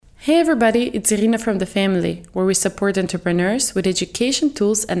Hey everybody, it's Irina from The Family, where we support entrepreneurs with education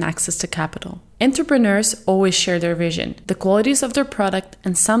tools and access to capital. Entrepreneurs always share their vision, the qualities of their product,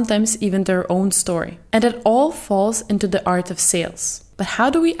 and sometimes even their own story. And it all falls into the art of sales. But how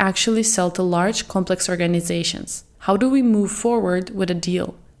do we actually sell to large, complex organizations? How do we move forward with a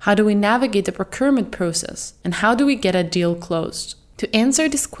deal? How do we navigate the procurement process? And how do we get a deal closed? To answer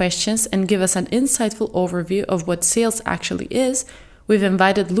these questions and give us an insightful overview of what sales actually is, we've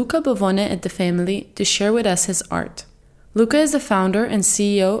invited Luca Bovone at The Family to share with us his art. Luca is the founder and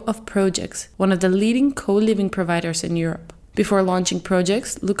CEO of Projects, one of the leading co-living providers in Europe. Before launching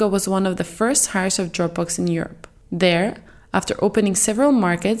Projects, Luca was one of the first hires of Dropbox in Europe. There, after opening several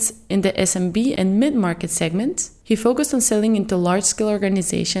markets in the SMB and mid-market segments, he focused on selling into large-scale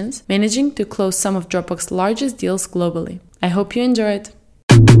organizations, managing to close some of Dropbox's largest deals globally. I hope you enjoy it.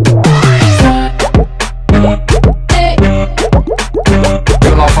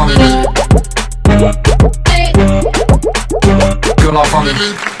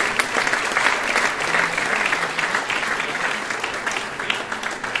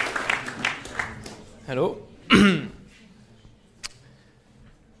 Hello.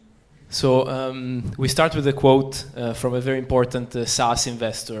 So we start with a quote from a very important SaaS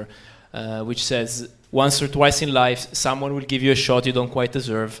investor, which says, "Once or twice in life, someone will give you a shot you don't quite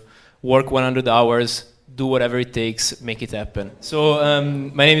deserve. Work 100 hours, do whatever it takes, make it happen." So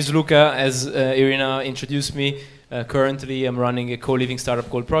my name is Luca, as Irina introduced me. Currently, I'm running a co-living startup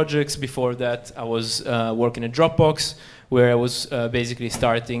called Projects. Before that, I was working at Dropbox, where I was basically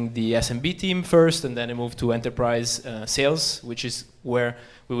starting the SMB team first, and then I moved to enterprise sales, which is where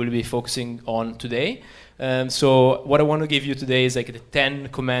we will be focusing on today. So what I want to give you today is like the 10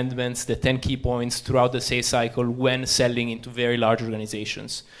 commandments, the 10 key points throughout the sales cycle when selling into very large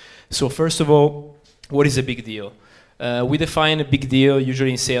organizations. So first of all, what is a big deal? We define a big deal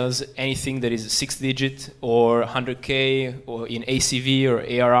usually in sales, anything that is 6-digit or 100K or in ACV or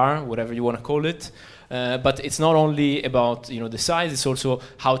ARR, whatever you want to call it. But it's not only about the size, it's also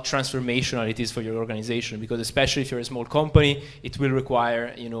how transformational it is for your organization, because especially if you're a small company, it will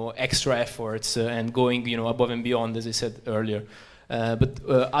require extra efforts and going above and beyond, as I said earlier. But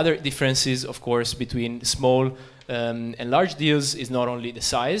other differences, of course, between small and large deals is not only the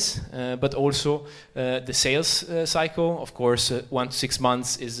size, but also the sales cycle. Of course, 1 to 6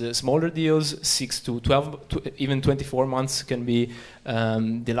 months is smaller deals, 6 to 12, even 24 months can be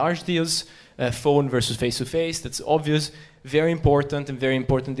the large deals. Phone versus face-to-face, that's obvious. Very important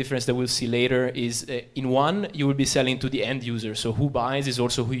difference that we'll see later is in one, you will be selling to the end user. So who buys is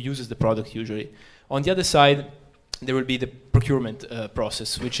also who uses the product usually. On the other side, there will be the procurement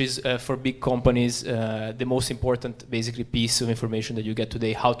process, which is for big companies the most important basically piece of information that you get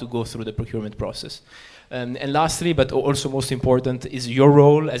today, how to go through the procurement process. And lastly, but also most important, is your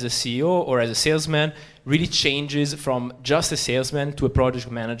role as a CEO or as a salesman really changes from just a salesman to a project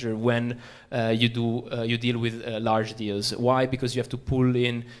manager when you deal with large deals. Why? Because you have to pull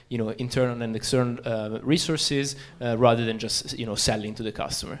in internal and external resources rather than just selling to the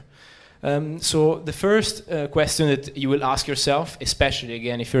customer. So the first question that you will ask yourself, especially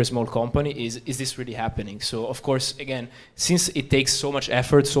again if you're a small company, is this really happening? So of course, again, since it takes so much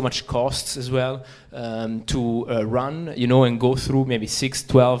effort, so much costs as well to run, and go through maybe 6,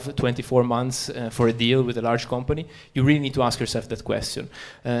 12, 24 months for a deal with a large company, you really need to ask yourself that question.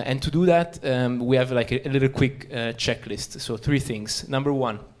 And to do that, we have like a little quick checklist. So 3 things. Number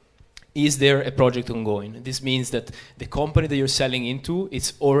 1. Is there a project ongoing? This means that the company that you're selling into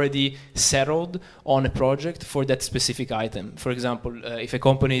is already settled on a project for that specific item. For example, if a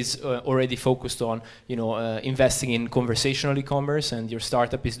company is already focused on investing in conversational e-commerce and your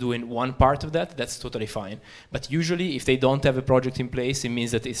startup is doing one part of that, that's totally fine. But usually if they don't have a project in place, it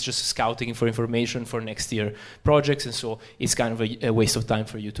means that it's just scouting for information for next year projects, and so it's kind of a waste of time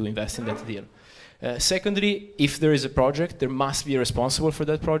for you to invest in that deal. Secondly, if there is a project, there must be a responsible for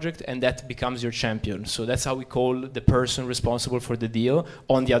that project, and that becomes your champion. So that's how we call the person responsible for the deal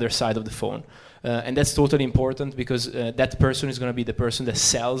on the other side of the phone. And that's totally important because that person is going to be the person that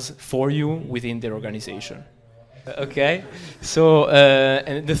sells for you within their organization. Okay, so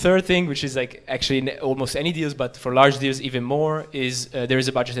and the third thing, which is like actually in almost any deals, but for large deals even more, is there is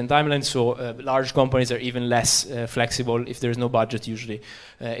a budget and timeline. So large companies are even less flexible. If there's no budget, usually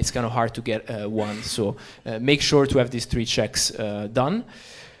it's kind of hard to get one. So make sure to have these 3 checks done.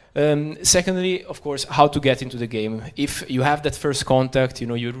 Secondly, of course, how to get into the game. If you have that first contact, you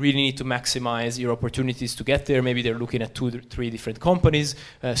really need to maximize your opportunities to get there. Maybe they're looking at 2 or 3 different companies.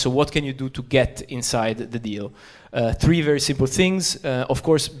 So what can you do to get inside the deal? Three very simple things. Of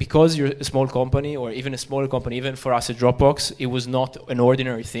course, because you're a small company, or even a smaller company, even for us at Dropbox, it was not an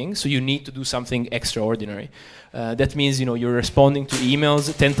ordinary thing. So you need to do something extraordinary. That means, you know, you're responding to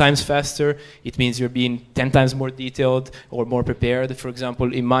emails 10 times faster. It means you're being 10 times more detailed or more prepared. For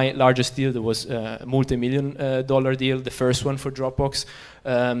example, in my largest deal, there was a multi-million dollar deal, the first one for Dropbox.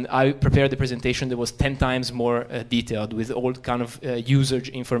 I prepared the presentation that was 10 times more detailed with all kind of usage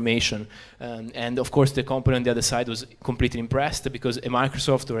information. And of course, the company on the other side was completely impressed, because a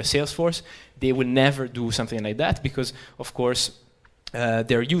Microsoft or a Salesforce, they will never do something like that, because of course,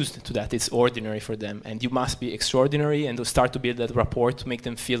 they're used to that. It's ordinary for them, and you must be extraordinary and to start to build that rapport to make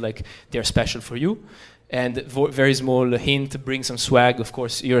them feel like they're special for you. And very small hint, bring some swag. Of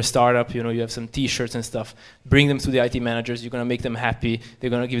course, you're a startup, you know, you have some t-shirts and stuff. Bring them to the IT managers. You're going to make them happy. They're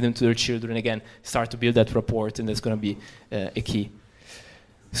going to give them to their children. Again, start to build that rapport, and that's going to be a key.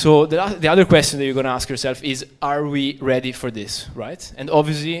 So the other question that you're going to ask yourself is, are we ready for this, right? And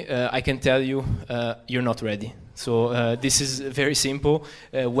obviously, I can tell you, you're not ready. So this is very simple.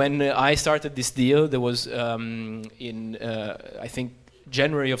 When I started this deal, there was in, I think,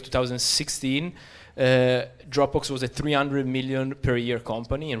 January of 2016, Dropbox was a 300 million per year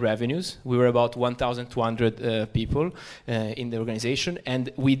company in revenues. We were about 1,200 people in the organization, and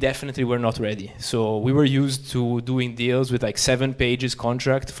we definitely were not ready. So we were used to doing deals with like 7 pages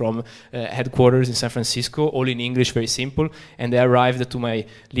contract from headquarters in San Francisco, all in English, very simple. And they arrived to my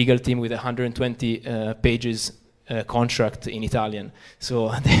legal team with 120 pages contract in Italian. So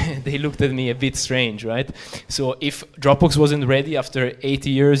they looked at me a bit strange, right? So if Dropbox wasn't ready after 80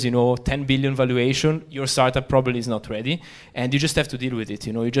 years, you know, 10 billion valuation, your startup probably is not ready. And you just have to deal with it,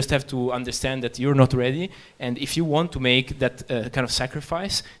 you know. You just have to understand that you're not ready. And if you want to make that kind of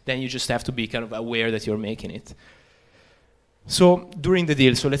sacrifice, then you just have to be kind of aware that you're making it. So during the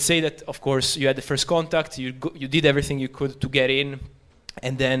deal, so let's say that, of course, you had the first contact, you did everything you could to get in.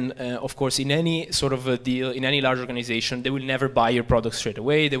 And then, of course, in any sort of a deal, in any large organization, they will never buy your product straight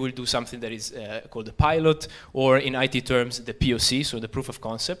away. They will do something that is called a pilot, or in IT terms, the POC, so the proof of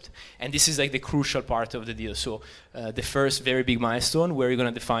concept. And this is like the crucial part of the deal. So the first very big milestone where you're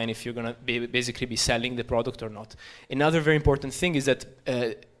going to define if you're going to basically be selling the product or not. Another very important thing is that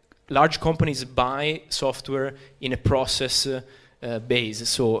large companies buy software in a process base,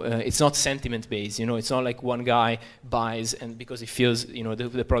 so it's not sentiment based, you know. It's not like one guy buys and because he feels, you know,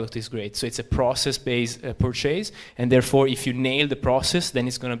 the product is great. So it's a process based purchase, and therefore if you nail the process, then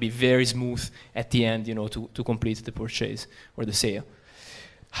it's going to be very smooth at the end, you know, to complete the purchase or the sale.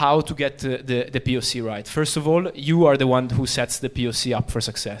 How to get the POC right? First of all, you are the one who sets the POC up for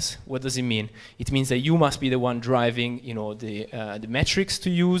success. What does it mean? It means that you must be the one driving, you know, the metrics to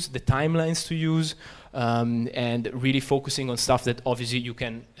use, the timelines to use, and really focusing on stuff that obviously you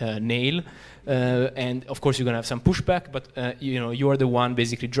can nail. And of course, you're going to have some pushback, but you know, you are the one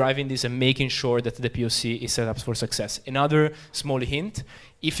basically driving this and making sure that the POC is set up for success. Another small hint: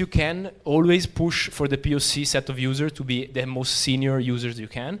 if you can, always push for the POC set of users to be the most senior users you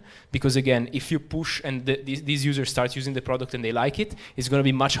can. Because again, if you push and these users start using the product and they like it, it's going to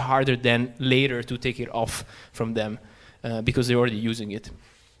be much harder than later to take it off from them because they're already using it.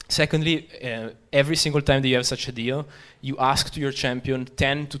 Secondly, every single time that you have such a deal, you ask to your champion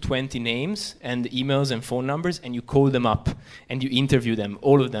 10 to 20 names and emails and phone numbers, and you call them up and you interview them,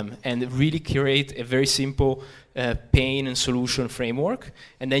 all of them, and really create a very simple pain and solution framework.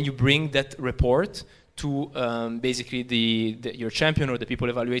 And then you bring that report to basically your champion or the people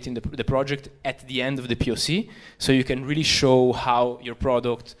evaluating the project at the end of the POC, so you can really show how your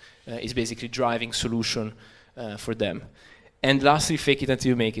product is basically driving solution for them. And lastly, fake it until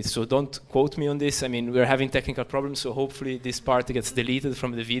you make it. So don't quote me on this. I mean, we're having technical problems, so hopefully this part gets deleted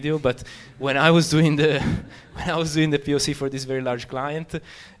from the video. But when I was doing the POC for this very large client,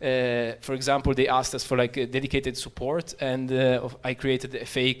 for example, they asked us for like a dedicated support, and I created a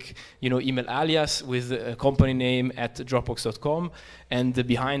fake, you know, email alias with a company name at Dropbox.com, and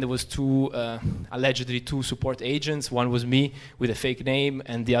behind there was allegedly two support agents. One was me with a fake name,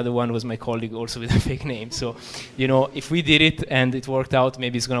 and the other one was my colleague also with a fake name. So, you know, if we did it and it worked out,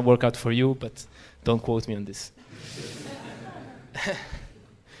 maybe it's going to work out for you, but don't quote me on this.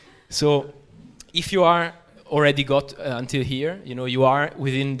 So if you are already got until here, you know, you are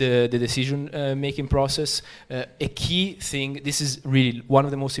within the decision making process, a key thing, this is really one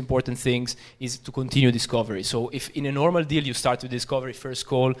of the most important things, is to continue discovery. So if in a normal deal you start with discovery, first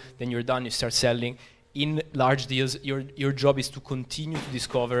call, then you're done, you start selling. In large deals, your job is to continue to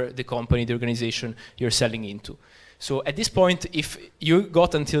discover the company, the organization you're selling into. So at this point, if you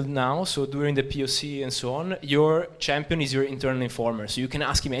got until now, so during the POC and so on, your champion is your internal informer. So you can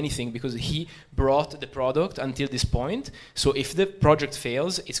ask him anything because he brought the product until this point. So if the project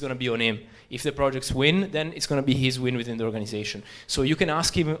fails, it's going to be on him. If the projects win, then it's going to be his win within the organization. So you can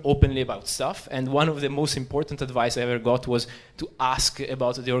ask him openly about stuff. And one of the most important advice I ever got was to ask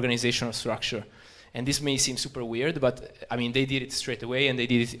about the organizational structure. And this may seem super weird, but I mean, they did it straight away, and they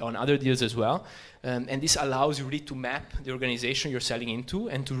did it on other deals as well. And this allows you really to map the organization you're selling into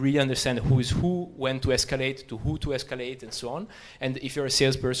and to really understand who is who, when to escalate, to who to escalate, and so on. And if you're a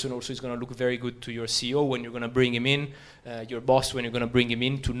salesperson, also it's going to look very good to your CEO when you're going to bring him in, your boss when you're going to bring him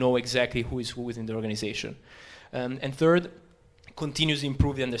in, to know exactly who is who within the organization. And third, continuously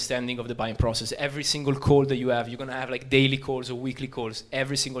improve the understanding of the buying process. Every single call that you have, you're going to have like daily calls or weekly calls.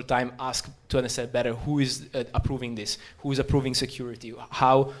 Every single time, ask to understand better who is approving this, who is approving security,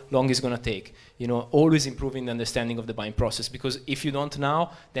 how long it's going to take. You know, always improving the understanding of the buying process, because if you don't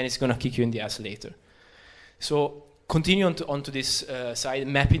now, then it's going to kick you in the ass later. So continue onto this side.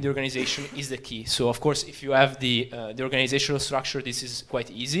 Mapping the organization is the key. So of course, if you have the organizational structure, this is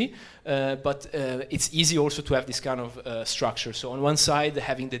quite easy. But it's easy also to have this kind of structure. So on one side,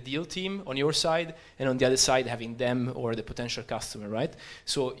 having the deal team on your side, and on the other side, having them or the potential customer, right?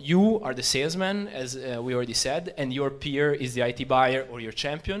 So you are the salesman, as we already said, and your peer is the IT buyer or your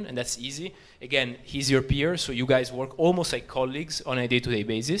champion, and that's easy. Again, he's your peer, so you guys work almost like colleagues on a day-to-day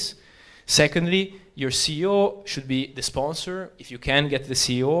basis. Secondly, your CEO should be the sponsor. If you can, get the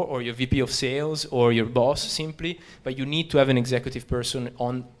CEO or your VP of sales or your boss simply, but you need to have an executive person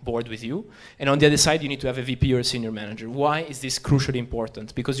on board with you. And on the other side, you need to have a VP or a senior manager. Why is this crucially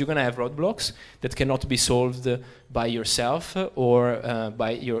important? Because you're going to have roadblocks that cannot be solved by yourself or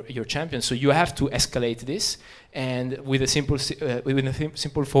by your champion. So you have to escalate this, and with a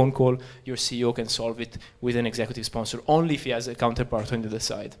simple phone call, your CEO can solve it with an executive sponsor, only if he has a counterpart on the other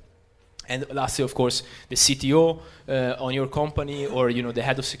side. And lastly, of course, the CTO on your company, or the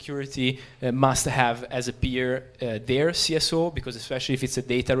head of security, must have as a peer their CSO, because especially if it's a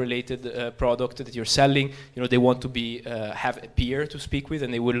data-related product that you're selling, they want to have a peer to speak with,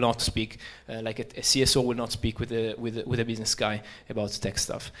 and they will not speak like a CSO will not speak with a business guy about tech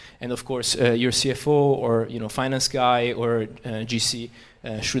stuff. And of course, your CFO or finance guy or GC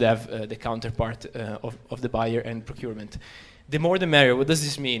should have the counterpart of the buyer and procurement. The more the merrier. What does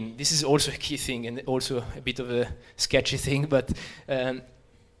this mean? This is also a key thing, and also a bit of a sketchy thing, but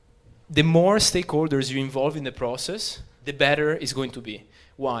the more stakeholders you involve in the process, the better it's going to be.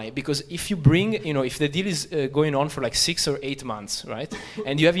 Why? Because if you bring, if the deal is going on for like 6 or 8 months, right?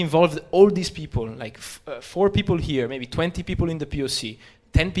 And you have involved all these people, like 4 people here, maybe 20 people in the POC,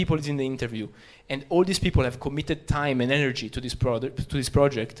 10 people in the interview, and all these people have committed time and energy to this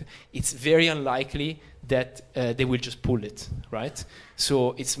project, it's very unlikely that they will just pull it, right?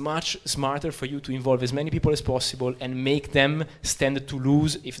 So it's much smarter for you to involve as many people as possible and make them stand to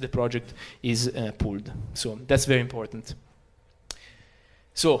lose if the project is pulled. So that's very important.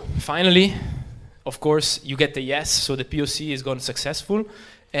 So finally, of course, you get the yes, so the POC is gone successful,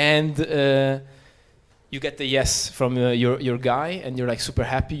 and you get the yes from your guy, and you're like super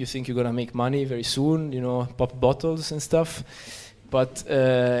happy. You think you're gonna make money very soon, pop bottles and stuff. But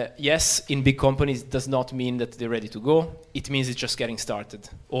yes, in big companies does not mean that they're ready to go. It means it's just getting started,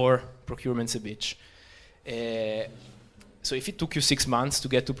 or procurement's a bitch. So if it took you 6 months to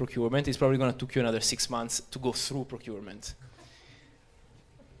get to procurement, it's probably gonna take you another 6 months to go through procurement.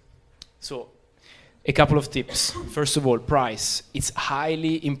 So, a couple of tips. First of all, price. It's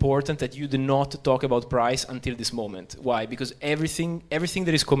highly important that you do not talk about price until this moment. Why? Because everything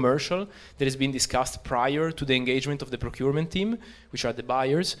that is commercial, that has been discussed prior to the engagement of the procurement team, which are the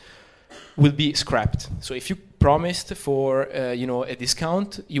buyers, will be scrapped. So if you promised for a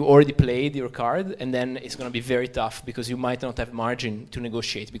discount, you already played your card, and then it's going to be very tough because you might not have margin to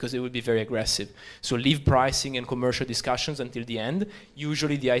negotiate because it will be very aggressive. So leave pricing and commercial discussions until the end.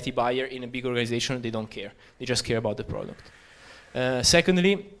 Usually the IT buyer in a big organization, they don't care. They just care about the product.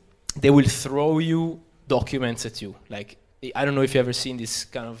 Secondly, they will throw you documents at you. Like, I don't know if you've ever seen this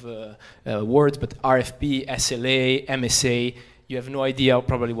kind of words, but RFP, SLA, MSA, you have no idea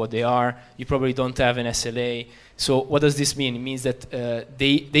probably what they are. You probably don't have an SLA. So what does this mean? It means that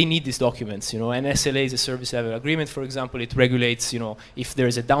they need these documents. An SLA is a service level agreement, for example. It regulates, if there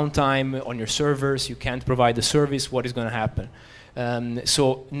is a downtime on your servers, you can't provide the service, what is going to happen?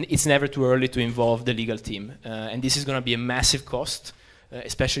 So it's never too early to involve the legal team. And this is going to be a massive cost,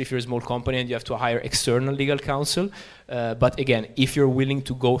 especially if you're a small company and you have to hire external legal counsel. But again, if you're willing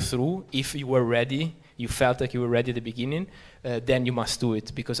to go through, if you were ready, you felt like you were ready at the beginning, then you must do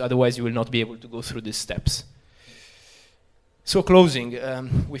it, because otherwise you will not be able to go through these steps. So closing,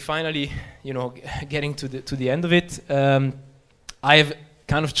 we finally, getting to the end of it. I've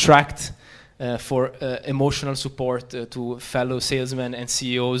kind of tracked for emotional support to fellow salesmen and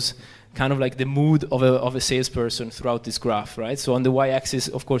CEOs, kind of like the mood of a salesperson throughout this graph, right? So on the y-axis,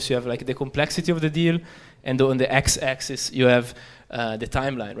 of course, you have like the complexity of the deal, and on the x-axis, you have the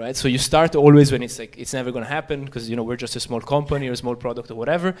timeline, right? So you start always when it's like it's never going to happen because we're just a small company or a small product or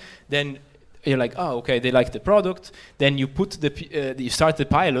whatever. Then you're like, oh, okay, they like the product. Then you put you start the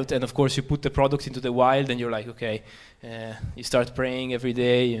pilot, and of course you put the product into the wild, and you're like, okay, you start praying every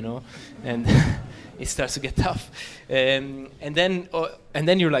day, and it starts to get tough. And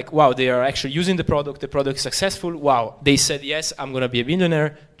then you're like, wow, they are actually using the product is successful. Wow, they said yes, I'm gonna be a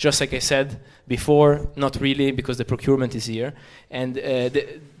millionaire, just like I said before. Not really, because the procurement is here. And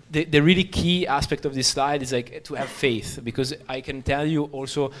the really key aspect of this slide is like to have faith, because I can tell you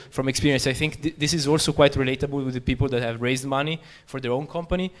also from experience, I think this is also quite relatable with the people that have raised money for their own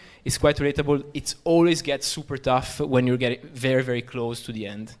company. It's quite relatable. It always gets super tough when you're getting very, very close to the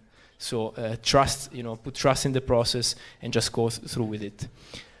end. So trust, put trust in the process and just go through with it.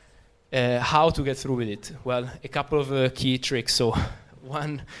 How to get through with it? Well, a couple of key tricks. So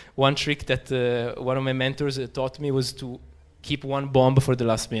one trick that one of my mentors taught me was to keep one bomb for the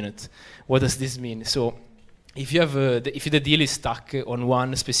last minute. What does this mean? So if you have if the deal is stuck on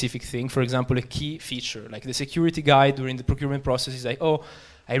one specific thing, for example, a key feature, like the security guy during the procurement process is like, oh,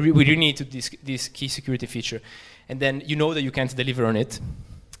 we really need this key security feature. And then you know that you can't deliver on it.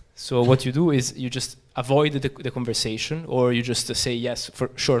 So what you do is you just avoid the conversation, or you just say yes,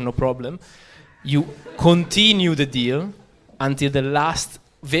 for sure, no problem. You continue the deal until the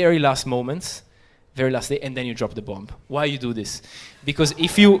very last moments, very last day, and then you drop the bomb. Why you do this? Because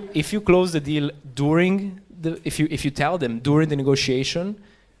if you close the deal if you tell them during the negotiation,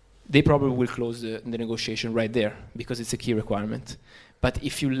 they probably will close the negotiation right there, because it's a key requirement. But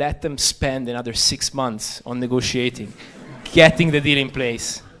if you let them spend another 6 months on negotiating, getting the deal in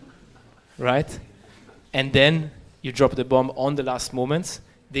place, right, and then you drop the bomb on the last moments,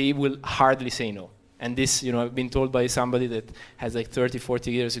 they will hardly say no. And this, I've been told by somebody that has like 30,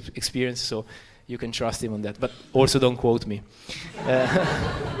 40 years experience, so you can trust him on that, but also don't quote me.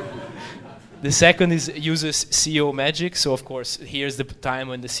 The second uses CEO magic. So of course, here's the time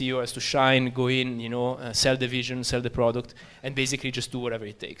when the CEO has to shine, go in, sell the vision, sell the product, and basically just do whatever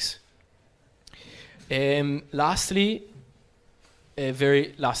it takes. Lastly, a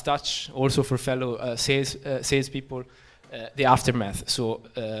very last touch, also for fellow salespeople, the aftermath. So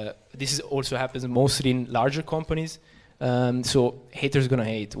this also happens mostly in larger companies. So haters gonna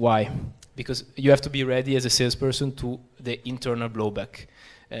hate. Why? Because you have to be ready as a salesperson to the internal blowback.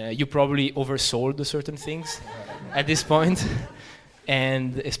 You probably oversold certain things at this point.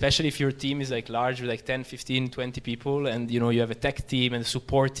 And especially if your team is like large, with like 10, 15, 20 people, and you have a tech team and a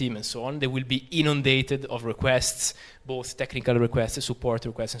support team and so on, they will be inundated of requests, both technical requests, support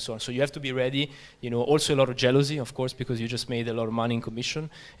requests, and so on. So you have to be ready. Also a lot of jealousy, of course, because you just made a lot of money in commission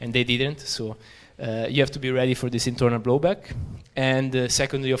and they didn't. So you have to be ready for this internal blowback. And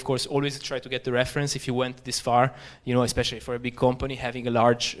secondly, of course, always try to get the reference if you went this far, especially for a big company, having a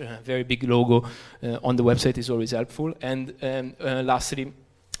large, very big logo on the website is always helpful. And lastly,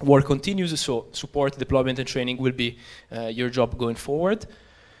 work continues, so support, deployment, and training will be your job going forward.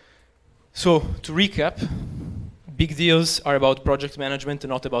 So to recap, big deals are about project management and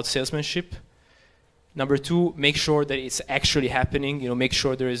not about salesmanship. Number 2, make sure that it's actually happening. Make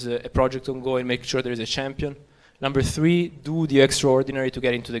sure there is a project ongoing, make sure there is a champion. Number 3, do the extraordinary to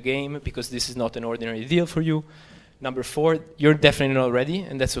get into the game, because this is not an ordinary deal for you. Number 4, you're definitely not ready,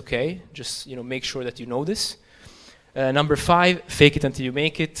 and that's okay. Just make sure that you know this. Number 5, fake it until you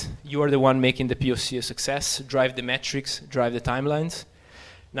make it. You are the one making the POC a success. Drive the metrics, drive the timelines.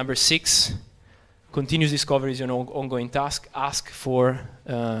 Number 6, continuous discovery is an ongoing task. Ask for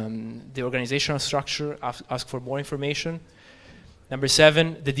the organizational structure, ask for more information. Number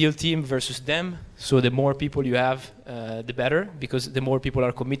 7, the deal team versus them. So the more people you have, the better, because the more people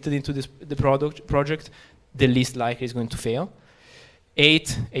are committed into the project, the least likely it's going to fail.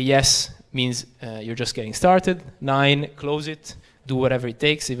 8, a yes means you're just getting started. 9, close it, do whatever it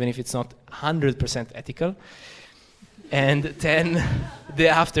takes, even if it's not 100% ethical. And 10, the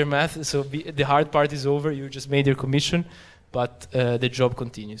aftermath. So the hard part is over, you just made your commission, but the job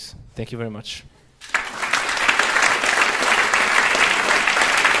continues. Thank you very much.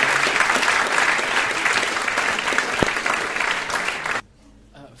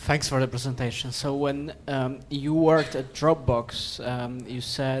 Thanks for the presentation. So when you worked at Dropbox, you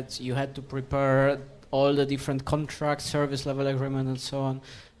said you had to prepare all the different contracts, service level agreement, and so on.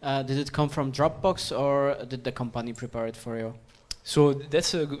 Did it come from Dropbox or did the company prepare it for you? So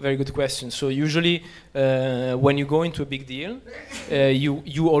that's a very good question. So usually when you go into a big deal,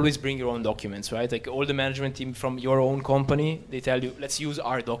 you always bring your own documents, right? Like all the management team from your own company, they tell you, let's use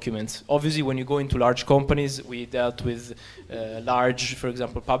our documents. Obviously, when you go into large companies, we dealt with large, for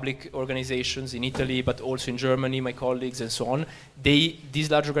example, public organizations in Italy, but also in Germany, my colleagues and so on.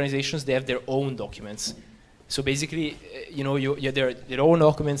 These large organizations, they have their own documents. So basically, their own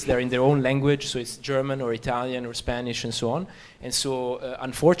documents, they're in their own language, so it's German or Italian or Spanish and so on. And so,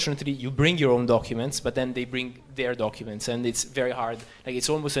 unfortunately, you bring your own documents, but then they bring their documents, and it's very hard. Like it's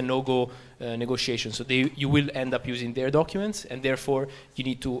almost a no-go negotiation. So you will end up using their documents, and therefore you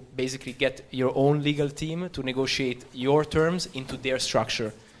need to basically get your own legal team to negotiate your terms into their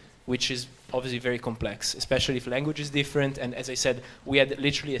structure, which is obviously very complex, especially if language is different. And as I said, we had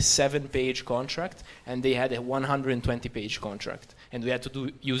literally a 7-page contract, and they had a 120-page contract, and we had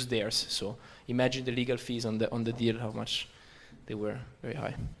to use theirs. So imagine the legal fees on the deal, how much they were very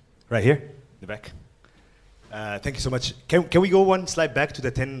high. Right here, in the back. Thank you so much. Can we go one slide back to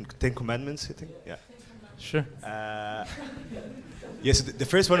the 10 Commandments, I think? Yeah. Sure. Yes, the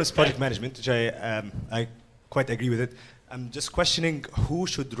first one is project management, which I quite agree with it. I'm just questioning who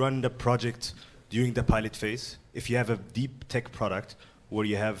should run the project during the pilot phase. If you have a deep tech product where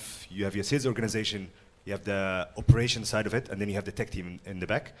you have your sales organization, you have the operation side of it, and then you have the tech team in the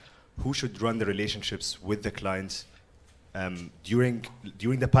back, who should run the relationships with the clients during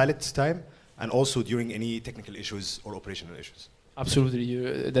the pilot time and also during any technical issues or operational issues?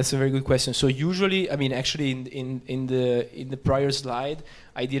 Absolutely, that's a very good question. So usually, I mean, actually, in the prior slide,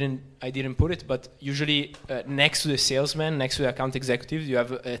 I didn't put it, but usually next to the salesman, next to the account executive, you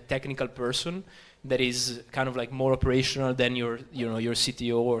have a technical person that is kind of like more operational than your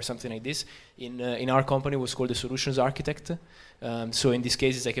CTO or something like this. In our company, it was called the solutions architect. So in this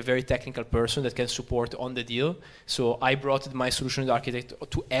case, it's like a very technical person that can support on the deal. So I brought my solutions architect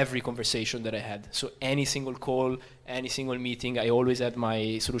to every conversation that I had. So any single call, any single meeting, I always had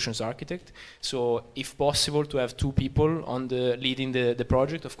my solutions architect. So if possible, to have 2 people on leading the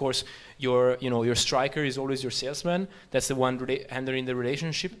project. Of course, your striker is always your salesman. That's the one handling the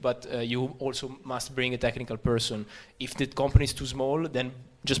relationship. But you also must bring a technical person. If the company is too small, then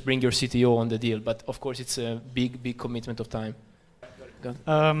just bring your CTO on the deal. But of course, it's a big commitment of time.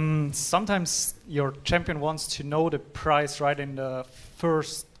 Sometimes your champion wants to know the price right in the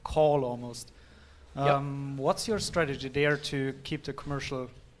first call almost. What's your strategy there to keep the commercial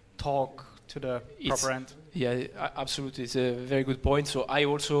talk to the proper end? Yeah, absolutely. It's a very good point. So I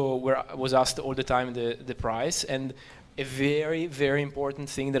also was asked all the time the price, and a very, very important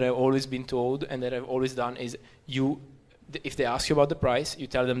thing that I've always been told and that I've always done is if they ask you about the price, you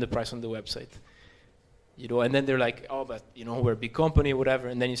tell them the price on the website. And then they're like, oh, but we're a big company, whatever.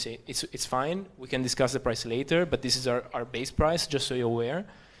 And then you say, it's fine, we can discuss the price later, but this is our base price, just so you're aware.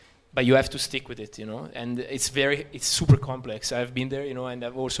 But you have to stick with it, And it's super complex. I've been there, and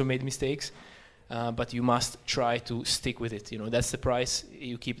I've also made mistakes. But you must try to stick with it. That's the price.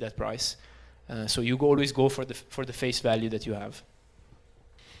 You keep that price. So you always go for the face value that you have.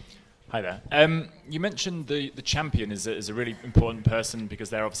 Hi there. You mentioned the champion is a really important person because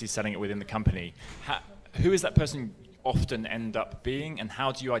they're obviously selling it within the company. Who is that person often end up being, and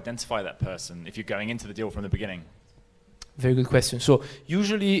how do you identify that person if you're going into the deal from the beginning? Very good question. So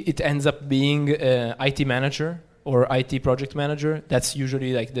usually it ends up being IT manager or IT project manager. That's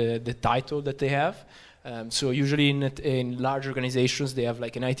usually like the title that they have. So usually in large organizations they have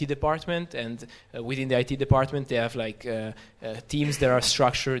like an IT department, and within the IT department they have like teams that are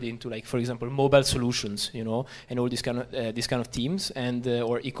structured into like, for example, mobile solutions, and all these kind of teams, and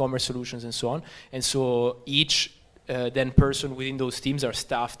or e-commerce solutions and so on. And so each then person within those teams are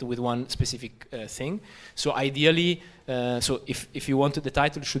staffed with one specific thing. So ideally, so if you wanted the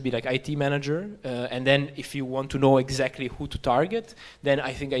title, it should be like IT manager, and then if you want to know exactly who to target, then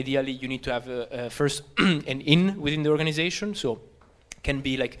I think ideally you need to have first an in within the organization. So can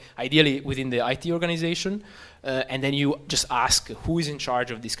be like ideally within the IT organization, and then you just ask who is in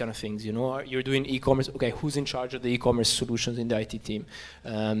charge of these kind of things. You're doing e-commerce, okay, who's in charge of the e-commerce solutions in the IT team?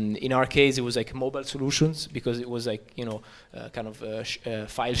 In our case, it was like mobile solutions, because it was like kind of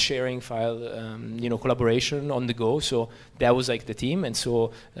file sharing, collaboration on the go. So that was like the team, and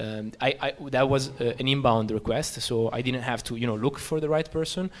so that was an inbound request. So I didn't have to look for the right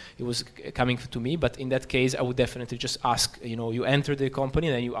person; it was coming to me. But in that case, I would definitely just ask. You enter the company,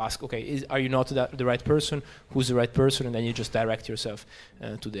 and then you ask, okay, are you not the right person? Who's the right person? And then you just direct yourself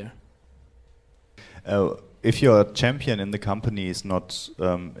to there. If your champion in the company is not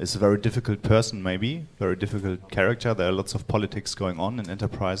is a very difficult person, maybe very difficult character, there are lots of politics going on in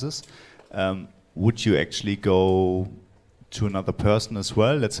enterprises. Would you actually go to another person as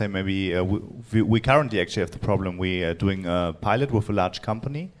well? Let's say maybe we currently actually have the problem. We are doing a pilot with a large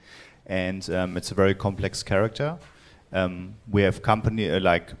company, and it's a very complex character. We have company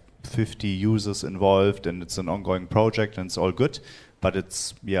like 50 users involved, and it's an ongoing project, and it's all good. But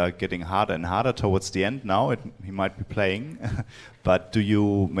it's getting harder and harder towards the end now. He might be playing, but do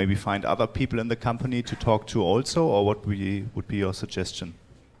you maybe find other people in the company to talk to also, or what would be your suggestion?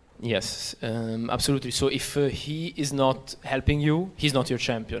 Yes, absolutely. So if he is not helping you, he's not your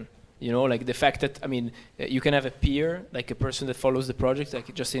champion. You know, like the fact that, I mean, you can have a peer, like a person that follows the project,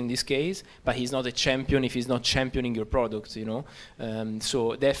 like just in this case, but he's not a champion if he's not championing your product, you know.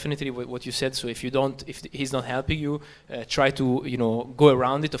 So definitely what you said, so if he's not helping you, try to, you know, go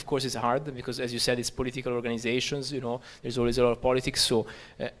around it. Of course it's hard because, as you said, it's political organizations, you know, there's always a lot of politics. So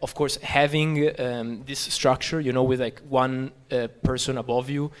of course having this structure, you know, with like one person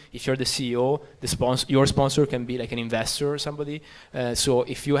above you, if you're the CEO, your sponsor can be like an investor or somebody. So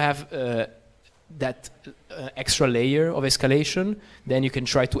if you have that extra layer of escalation, then you can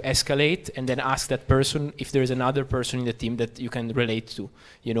try to escalate and then ask that person if there is another person in the team that you can relate to,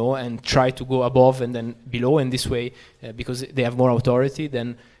 you know, and try to go above and then below. And this way, because they have more authority,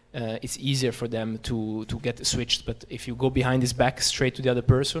 then it's easier for them to get switched. But if you go behind his back straight to the other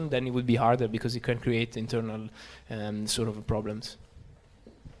person, then it would be harder because it can create internal sort of problems.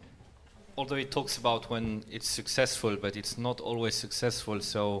 Although it talks about when it's successful, but it's not always successful.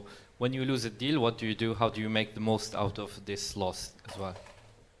 So when you lose a deal, what do you do? How do you make the most out of this loss as well?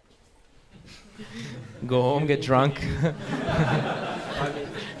 Go home, get drunk. Do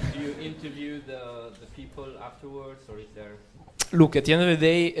you interview the people afterwards, or is there? Look, at the end of the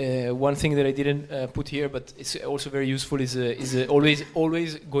day, one thing that I didn't put here, but it's also very useful, is always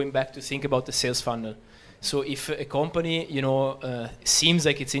going back to think about the sales funnel. So if a company, you know, seems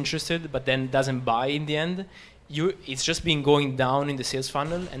like it's interested, but then doesn't buy in the end, it's just been going down in the sales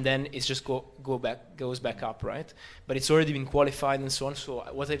funnel, and then it's just goes back up, right? But it's already been qualified and so on. So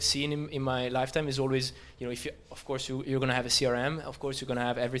what I've seen in my lifetime is always, you know, of course you're going to have a CRM, of course you're going to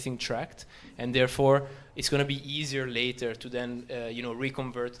have everything tracked, and therefore it's going to be easier later to then, you know,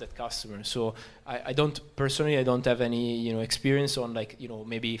 reconvert that customer. So I don't have any, you know, experience on like, you know,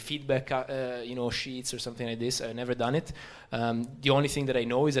 maybe feedback, you know, sheets or something like this. I've never done it. The only thing that I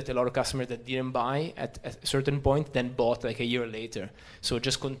know is that a lot of customers that didn't buy at a certain point then bought like a year later. So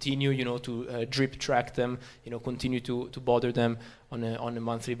just continue, you know, to drip track them, you know, continue to bother them on a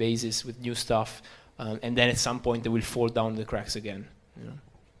monthly basis with new stuff, and then at some point they will fall down the cracks again. You know?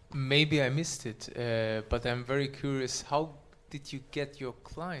 Maybe I missed it, but I'm very curious. How did you get your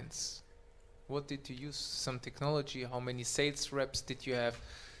clients? What did you use? Some technology? How many sales reps did you have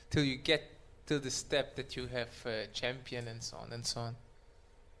till you get to the step that you have a champion and so on and so on?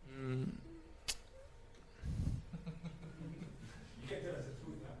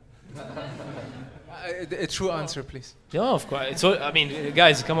 A true answer, please. Yeah, of course. I mean,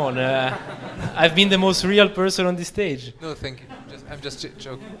 guys, come on. I've been the most real person on this stage. No, thank you. I'm just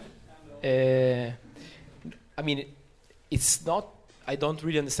joking. I mean, it's not. I don't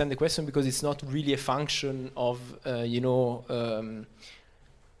really understand the question because it's not really a function of, you know,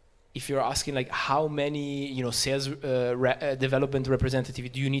 if you're asking like how many, you know, sales development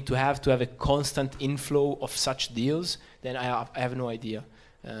representative do you need to have a constant inflow of such deals, then I have no idea.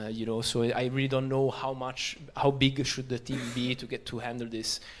 You know, so I really don't know how big should the team be to handle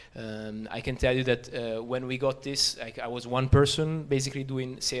this. I can tell you that when we got this, I was one person basically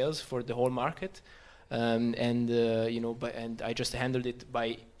doing sales for the whole market, and you know, and I just handled it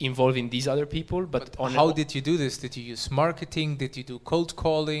by involving these other people. But how did you do this? Did you use marketing? Did you do cold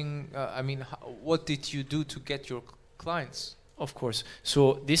calling? I mean, what did you do to get your clients? Of course.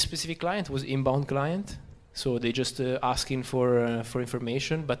 So this specific client was inbound client. So they just asking for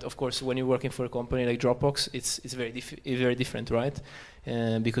information, but of course, when you're working for a company like Dropbox, it's very different, right?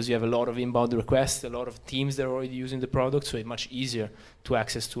 Because you have a lot of inbound requests, a lot of teams that are already using the product, so it's much easier to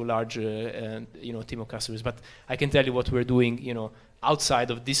access to a large, you know, team of customers. But I can tell you what we're doing, you know,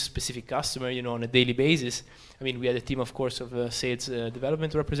 outside of this specific customer, you know, on a daily basis. I mean, we had a team, of course, of sales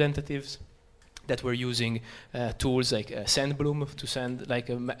development representatives that were using tools like SendBloom to send like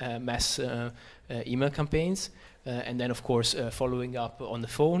mass email campaigns, and then of course following up on the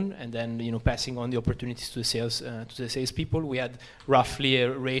phone, and then, you know, passing on the opportunities to the salespeople. We had roughly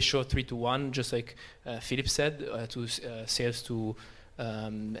a ratio 3-to-1, just like Philip said, to sales to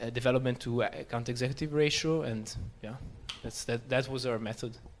development to account executive ratio, and yeah, that was our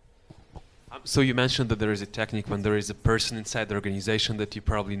method. So you mentioned that there is a technique when there is a person inside the organization that you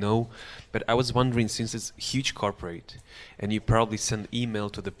probably know, but I was wondering, since it's huge corporate, and you probably send email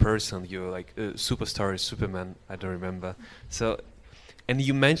to the person, you're like superstar, Superman, I don't remember. So, and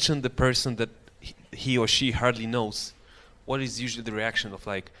you mentioned the person that he or she hardly knows. What is usually the reaction of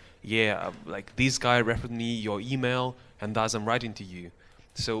like, yeah, like this guy referred me your email, and thus I'm writing to you.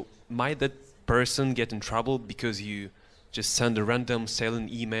 So might that person get in trouble because you just send a random selling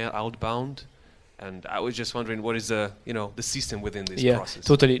email outbound? And I was just wondering, what is the system within this process?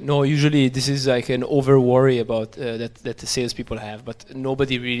 Totally. No, usually this is like an over worry about that the salespeople have, but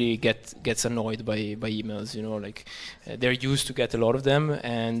nobody really gets annoyed by emails. Like they're used to get a lot of them,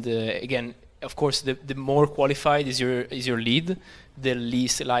 and again, of course, the more qualified is your lead, the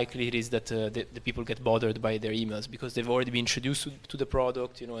least likely it is that the people get bothered by their emails because they've already been introduced to the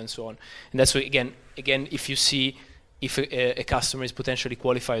product, and so on. And that's why again, if you see if a customer is potentially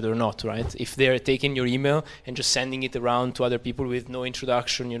qualified or not, right? If they're taking your email and just sending it around to other people with no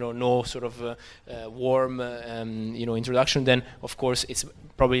introduction, no sort of warm, introduction, then of course it's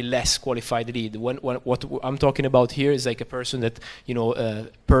probably less qualified lead. What I'm talking about here is like a person that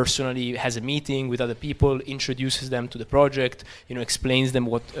personally has a meeting with other people, introduces them to the project, explains them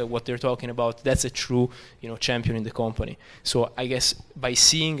what they're talking about. That's a true champion in the company. So I guess by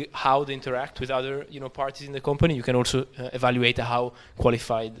seeing how they interact with other parties in the company, you can also evaluate how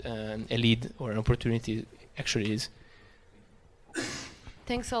qualified a lead or an opportunity actually is.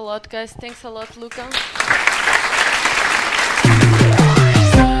 Thanks a lot, guys. Thanks a lot, Luca.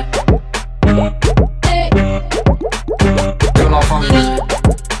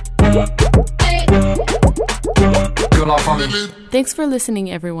 Thanks for listening,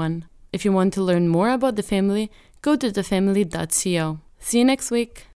 everyone. If you want to learn more about the family, go to thefamily.co. See you next week.